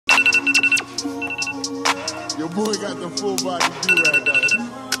Your boy got the full body do-rag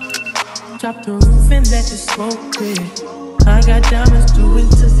on. Drop the roof and let the smoke clear. I got diamonds doing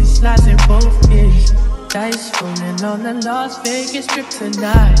tussie slides in both ears. Dice rolling on the Las Vegas strip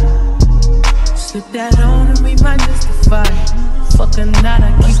tonight. Slip that on and we might justify. Fuck a night,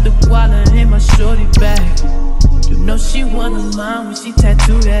 I keep the wallet in my shorty bag. You know she one of mine when she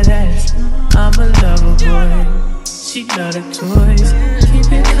tattooed that ass. I'm a lover boy, she love the toys.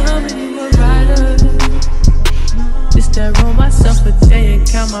 Keep it coming, you a rider. It's that roll myself a day and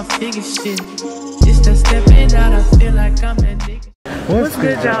count my figure shit. It's that stepping out, I feel like I'm that nigga. What's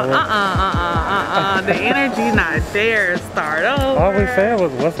good, y'all? The energy not there, start over. All we said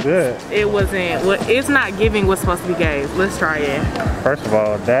was, what's good? It wasn't, it's not giving what's supposed to be gave. Let's try it. First of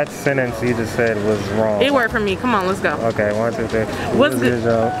all, that sentence you just said was wrong. It worked for me. Come on, let's go. Okay, 1, 2, 3. What's good,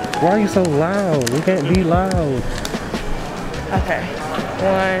 y'all? Why are you so loud? You can't be loud. Okay,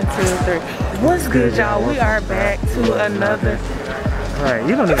 1, 2, 3. What's good, y'all? We are back to another. Alright,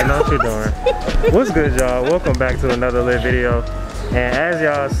 you don't even know what you're doing. What's good, y'all? Welcome back to another lit video. And as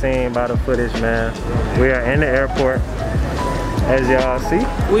y'all seen by the footage, man, we are in the airport. As y'all see,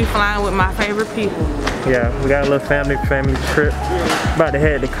 we flying with my favorite people. Yeah, we got a little family trip. About to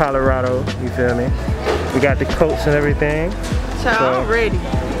head to Colorado, you feel me? We got the coats and everything. Child, I'm ready.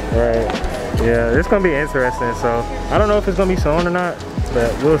 Right. Yeah, it's gonna be interesting. So I don't know if it's gonna be snowing or not,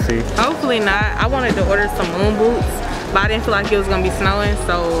 but we'll see. Hopefully not. I wanted to order some moon boots, but I didn't feel like it was gonna be snowing,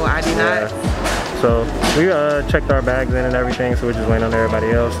 so I did not. So we checked our bags in and everything, so we're just waiting on everybody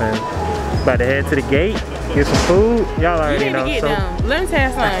else and about to head to the gate, get some food. Y'all already know. Let me tell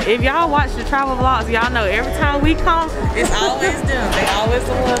you something. If y'all watch the travel vlogs, y'all know every time we come, it's always them. They always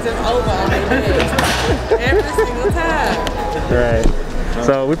the ones that's over on their legs. Every single time. Right.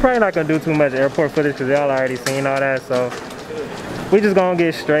 So we're probably not gonna do too much airport footage because y'all already seen all that. So we just gonna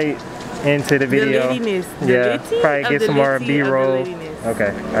get straight into the video. The littiness. Yeah, probably get some more B-roll.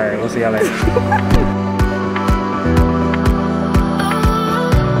 Okay, all right, we'll see y'all later.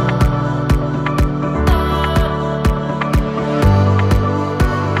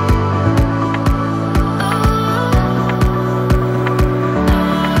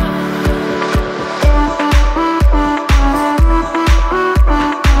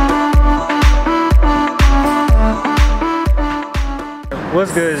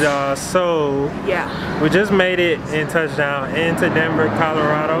 What's good, y'all? So yeah, we just made it in touchdown into Denver,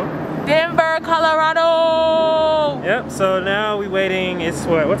 Colorado. Denver, Colorado. Yep. So now we waiting. It's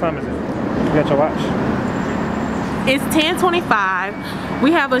what time is it? You got your watch? It's 10:25.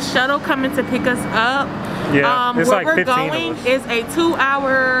 We have a shuttle coming to pick us up. Yeah. It's where like 15 we're going is a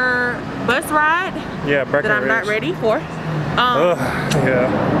 2-hour bus ride. Yeah, Breckenridge. That I'm not ready for. Yeah.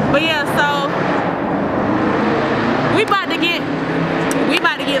 But yeah, so we about to get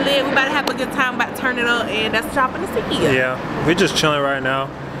lit. We about to have a good time. About to turn it up, and that's dropping the sticky. Yeah, we're just chilling right now,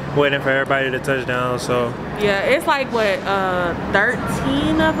 waiting for everybody to touch down. So yeah, it's like what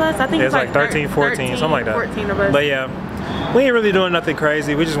 13 of us. I think it's like 13, 14, something like that. 14 of us. But yeah, we ain't really doing nothing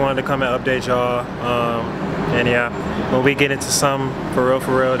crazy. We just wanted to come and update y'all. And yeah, when we get into some for real,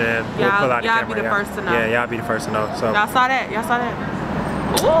 then we'll pull out the camera. Y'all be the first to know. Yeah, y'all be the first to know. So y'all saw that? Y'all saw that?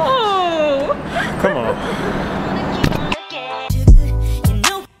 Ooh! Come on.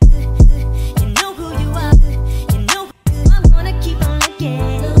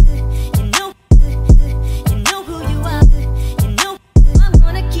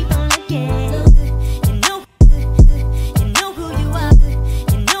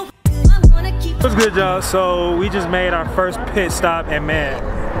 What's good, y'all? So we just made our first pit stop, and man,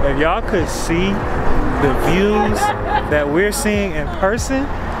 if y'all could see the views that we're seeing in person,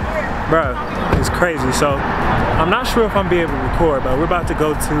 bro, it's crazy. So I'm not sure if I'm be able to record, but we're about to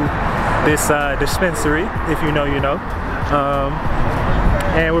go to this dispensary. If you know, you know.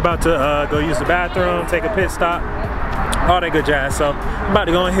 And we're about to go use the bathroom, take a pit stop, all that good jazz. So I'm about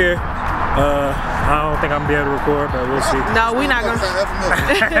to go in here. I don't think I'm gonna be able to record, but we'll see. No, we're not gonna.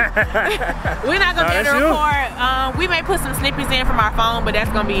 We're not gonna be able to record. We may put some snippets in from our phone, but that's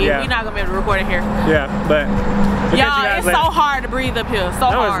gonna be it. We're not gonna be able to record it here. Yeah, but y'all, it's so hard to breathe up here. So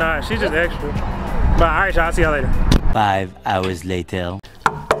hard. No, it's not. She's just extra. But all right, y'all. I'll see y'all later. 5 hours later.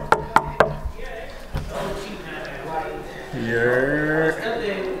 Yeah.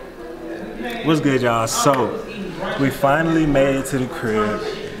 What's good, y'all? So we finally made it to the crib.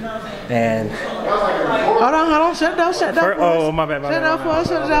 And hold on, shut down. Oh, my bad. Shut down.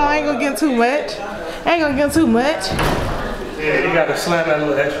 I ain't gonna get too much. Yeah, you gotta slam that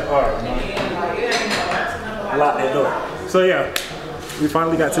little extra hard. Lock that door. So yeah, we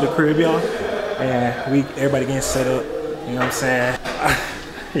finally got to the crib, y'all, and everybody getting set up. You know what I'm saying?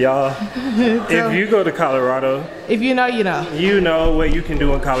 Y'all, if you go to Colorado, If you know, you know. you know what you can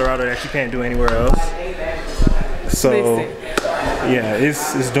do in Colorado that you can't do anywhere else. So, yeah,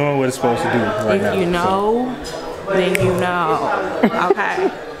 it's doing what it's supposed to do right now. If you know, then you know.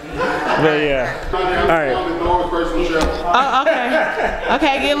 Okay. But yeah, all right. Oh, okay.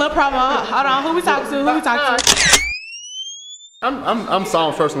 Okay, get a little promo. Hold on, who we talking to? Who we talking to? I'm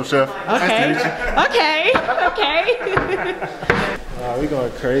Psalms personal chef. Okay. Okay. Wow, we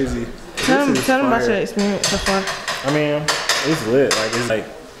going crazy. Tell them about your experience so far. I mean, it's lit. Like it's like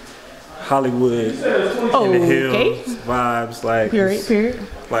Hollywood in the hills vibes. Like Period.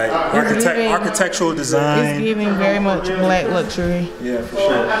 like giving- architectural It's design. giving very much black luxury. Yeah, for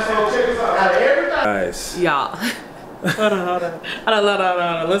sure. Guys, Y'all. Hold on.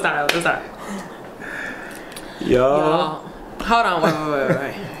 Let's start. y'all. Hold on, wait.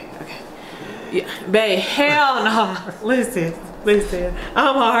 Okay. Yeah, babe, hell no. Listen.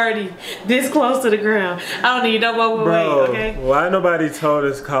 I'm already this close to the ground. I don't need no more weight, Bro, okay? why nobody told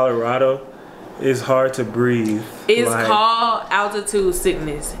us Colorado is hard to breathe? It's Like, called altitude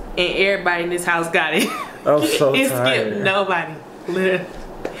sickness, and everybody in this house got it. I'm so It tired. skipped nobody. Literally.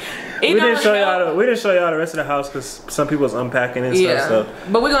 We didn't show y'all the rest of the house because some people was unpacking and stuff. So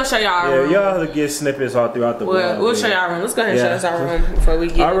But we're gonna show y'all our room. y'all have to get snippets all throughout the vlog. We'll show y'all our room. Let's go ahead and show Yeah. us our room before we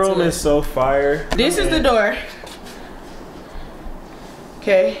get Our into room it. is so fire. This is the door.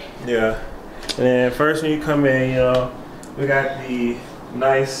 Okay. Yeah. And then first when you come in, you know, we got the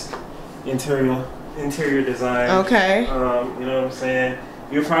nice interior design. Okay. You know what I'm saying?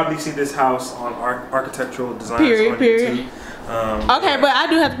 You'll probably see this house on architectural designs Period, on period. YouTube. Okay, but I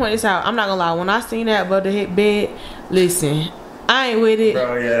do have to point this out. I'm not gonna lie. When I seen that above the head bed, listen, I ain't with it.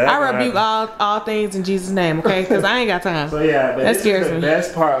 Bro, yeah, I rebuke all things in Jesus' name, okay? Because I ain't got time. So yeah, but That this scares is the me.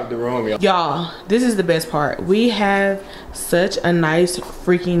 best part of the room, y'all. Y'all, this is the best part. We have such a nice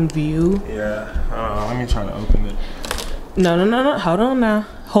freaking view. Yeah. Let me try to open it. No. Hold on now.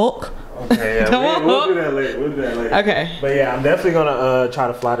 Hulk. Okay, yeah. Come on. We'll do that later. Okay. But yeah, I'm definitely gonna try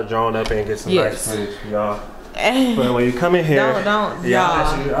to fly the drone up and get some Yes. nice footage for y'all. But when you come in here, Don't,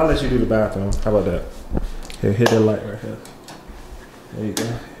 yeah, y'all. I'll let you do the bathroom. How about that? Here, hit that light right here. There you go.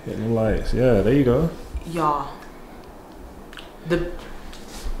 Hit the lights. Yeah, there you go. Y'all.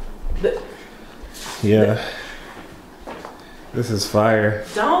 Yeah. This is fire.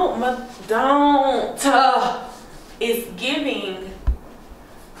 Don't. It's giving.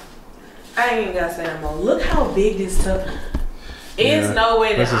 I ain't even gotta say no more. Look how big this tub. There's Yeah, no way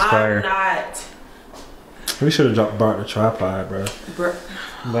that this is fire. I'm not. We should have brought the tripod, bro.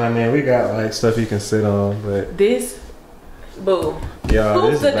 But I mean, we got like stuff you can sit on, but This, boo. yeah,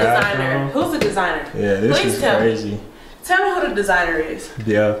 Who's this the bathroom. designer? Who's the designer? Yeah, this Please is tell me. crazy. Tell me who the designer is.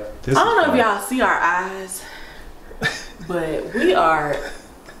 Yeah, this I don't know is if y'all see our eyes, but we are.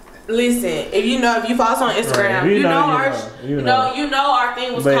 Listen, if you follow us on Instagram, Right, you know our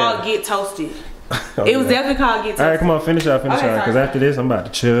thing was But called yeah. Get Toasted. Oh, It was yeah. definitely called Get Toasted. All right, come on, finish out, Okay, because sorry. after this, I'm about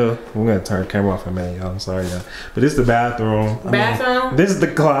to chill. We're gonna turn the camera off in a minute, y'all. I'm sorry, y'all. But this is the bathroom. Bathroom? This is the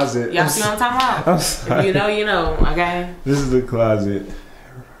closet. Y'all see what I'm talking about? I'm sorry. If you know, you know. Okay. This is the closet.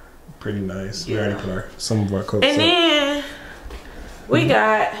 Pretty nice. We Yeah. already put some of our coats And up. then we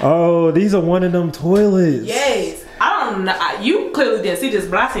got Oh, these are one of them toilets. yes. I don't know. You clearly didn't see this,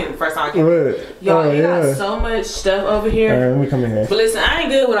 but I seen it the first time I came. What? Y'all, Oh, you yeah. got so much stuff over here. All right, let me come in here. But listen, I ain't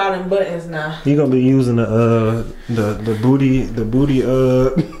good with all them buttons now. You gonna be using the booty the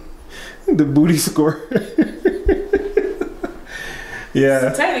booty squirt.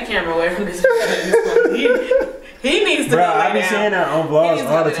 Yeah. Take the camera away from this. He needs to Bro, go I lay be down. saying that on He vlogs needs to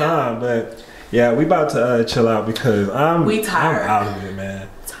all go the lay down. time, but yeah, we about to chill out because We tired. I'm out of it, man.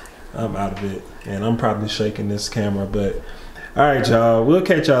 I'm out of it, and I'm probably shaking this camera. But all right, y'all, we'll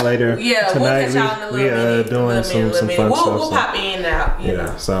catch y'all later. Yeah, Tonight we'll catch y'all in a little minute. doing some fun We'll stuff. so- pop in and out. You yeah,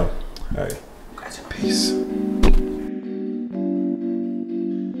 know. so all right, Gotcha. peace.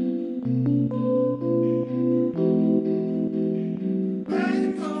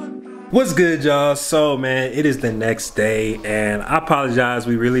 What's good, y'all? So man, it is the next day, and I apologize,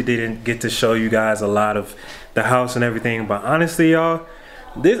 we really didn't get to show you guys a lot of the house and everything, but honestly, y'all,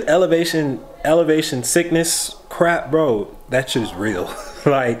 this elevation sickness crap, bro, that shit's real.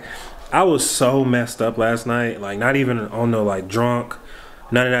 Like, I was so messed up last night, like not even on no like drunk,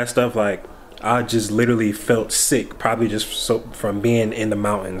 none of that stuff. Like, I just literally felt sick, probably just from being in the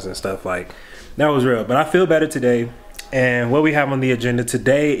mountains and stuff. Like, that was real, but I feel better today. And what we have on the agenda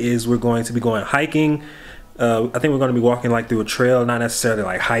today is we're going to be going hiking. I think we're going to be walking like through a trail, not necessarily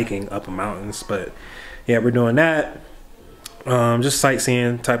like hiking up mountains, but yeah, we're doing that. Just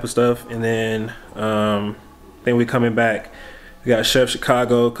sightseeing type of stuff. And then we're coming back We got Chef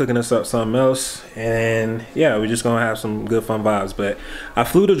Chicago cooking us up something else, and yeah, we're just gonna have some good fun vibes. But I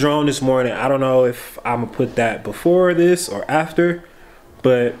flew the drone this morning. I don't know if I'm gonna put that before this or after,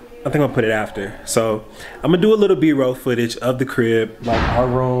 but I think I'll put it after. So I'm gonna do a little B-roll footage of the crib, like our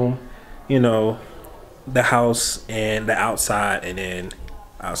room, you know, the house and the outside, and then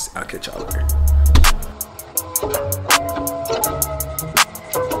I'll catch y'all later.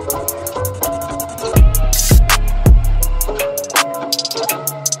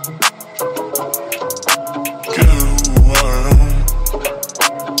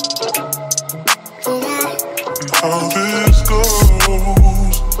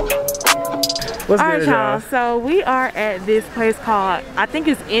 Alright, y'all, so we are at this place called, I think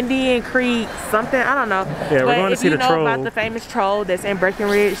it's Indian Creek something, I don't know. Yeah, we're going to see the troll. If you know about the famous troll that's in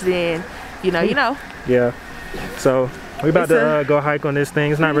Breckenridge, then you know. Yeah, so we about to go hike on this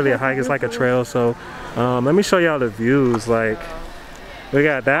thing. It's not really a hike, it's like a trail. So let me show y'all the views. Like, we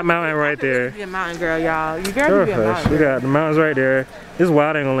got that mountain right there. You be a mountain girl, y'all. You gotta be a mountain girl. We got the mountains right there. This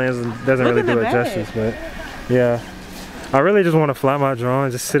wild angle lens doesn't really do it justice, but yeah. I really just want to fly my drone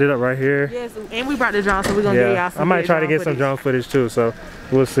and just sit it up right here. Yes, and we brought the drone, so we're gonna give y'all some. I might try to get some drone footage too, so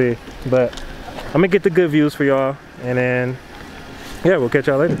we'll see. But I'm gonna get the good views for y'all, and then yeah, we'll catch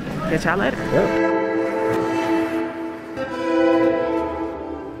y'all later. Catch y'all later. Yep.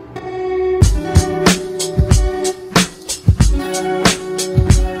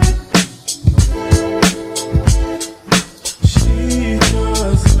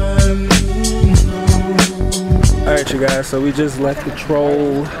 Alright, you guys, so we just left the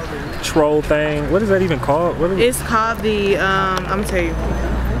troll thing. What is that even called? It's called the I'm gonna tell you,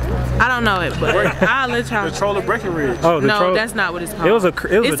 I don't know it, but I'll let y'all. The troll of Breckenridge. Oh, the troll. No, that's not what it's called. It was a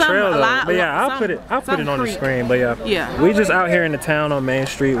trail though. But yeah, I'll put it on the screen. But yeah, we just out here in the town on Main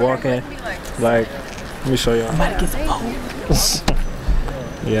Street walking. Like, let me show y'all. I'm about to get some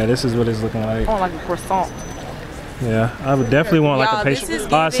Yeah, this is what it's looking like. I want like a croissant. Yeah, I would definitely want like a pastry.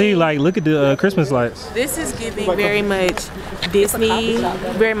 Oh, see, like, look at the Christmas lights. This is giving very much Disney,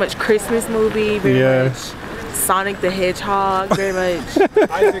 very much Christmas movie, very much Sonic the Hedgehog, very much.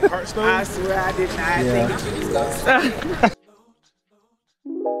 Isaac Heartstone. I swear I did not think it was I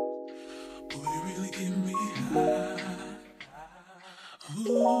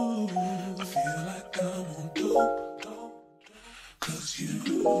feel like I'm on dope, 'cause you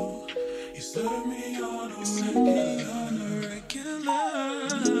serve me on a regular.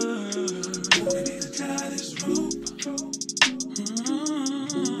 We need to tie this rope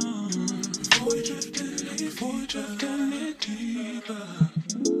before we drift any deeper.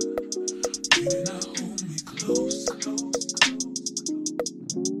 Baby, now hold me close.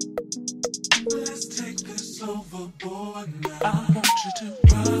 Let's take this overboard now. I want you to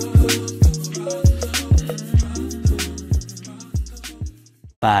run.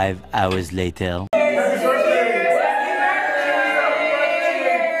 5 hours later.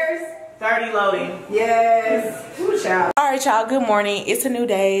 30 loading. Yes. Alright, y'all, good morning. It's a new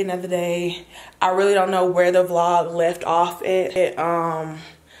day, another day. I really don't know where the vlog left off at. I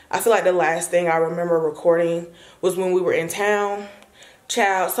feel like the last thing I remember recording was when we were in town.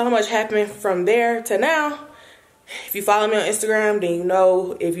 Child, so much happened from there to now. If you follow me on Instagram, then you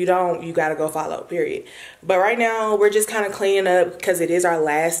know. If you don't, you gotta go follow, period. But right now, we're just kind of cleaning up because it is our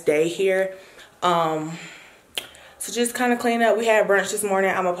last day here. So just kind of clean up. We had brunch this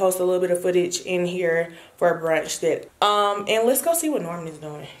morning. I'm gonna post a little bit of footage in here for a brunch that, and let's go see what Norman is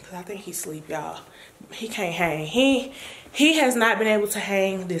doing, because I think he's asleep, y'all. He can't hang. He has not been able to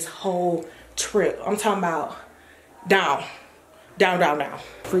hang this whole trip. I'm talking about down.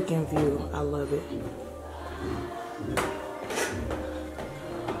 Freaking view, I love it.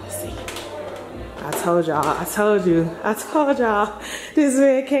 Let's see. I told y'all, this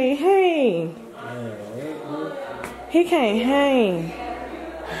man can't hang. He can't hang.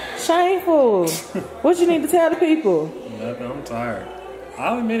 Shameful. What you need to tell the people? Nothing, I'm tired.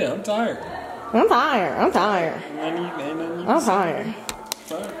 I'll admit it, I'm tired. I'm tired.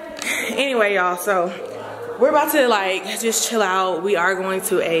 Anyway, y'all, so we're about to like just chill out. We are going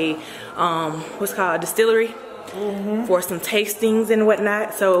to a what's called a distillery for some tastings and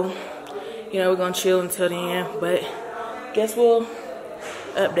whatnot. So, you know, we're gonna chill until then, but guess we'll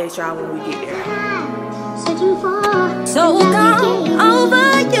update y'all when we get there. So gone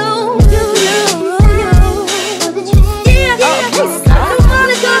over you.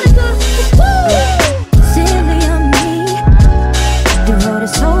 Silly on me, devoted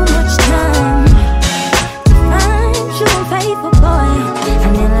so much time to find you unfaithful boy,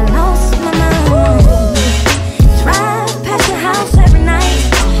 and then I lost my mind. Drive past your house every night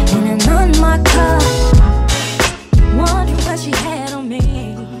in an unmarked car, wondering where she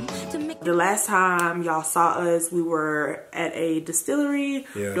The last time y'all saw us, we were at a distillery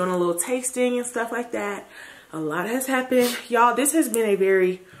doing a little tasting and stuff like that. A lot has happened. Y'all, this has been a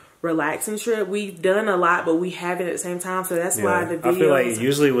very relaxing trip. We've done a lot, but we haven't at the same time, so that's why the videos... I feel like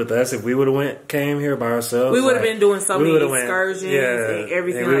usually with us, if we would have came here by ourselves, we would have been doing so many excursions and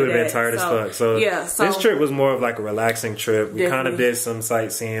everything, and we like would have been tired as fuck. So this trip was more of like a relaxing trip. We kind of did some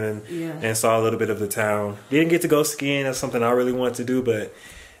sightseeing and saw a little bit of the town. Didn't get to go skiing. That's something I really want to do, but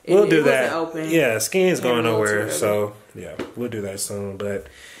we'll do that. Open. Yeah, skiing's going nowhere, so yeah, we'll do that soon. But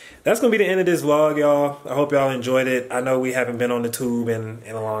that's going to be the end of this vlog, y'all. I hope y'all enjoyed it. I know we haven't been on the tube in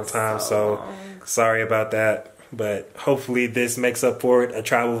a long time, so sorry about that. But hopefully this makes up for it, a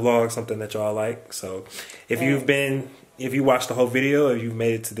travel vlog, something that y'all like. So if you watched the whole video, or you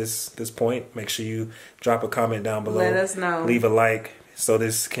made it to this point, make sure you drop a comment down below. Let us know. Leave a like so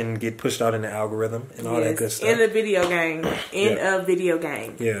this can get pushed out in the algorithm and all that good stuff. In a video game. A video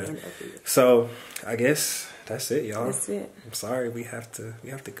game. Yeah. So I guess that's it, y'all. That's it. I'm sorry, we have to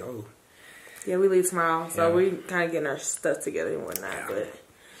go. Yeah, we leave tomorrow, so we kind of getting our stuff together and whatnot. But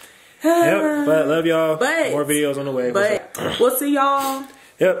but love y'all. More videos on the way. But we'll see y'all.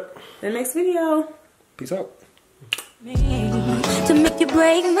 In the next video. Peace out. To make you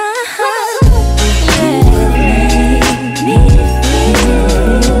break my heart.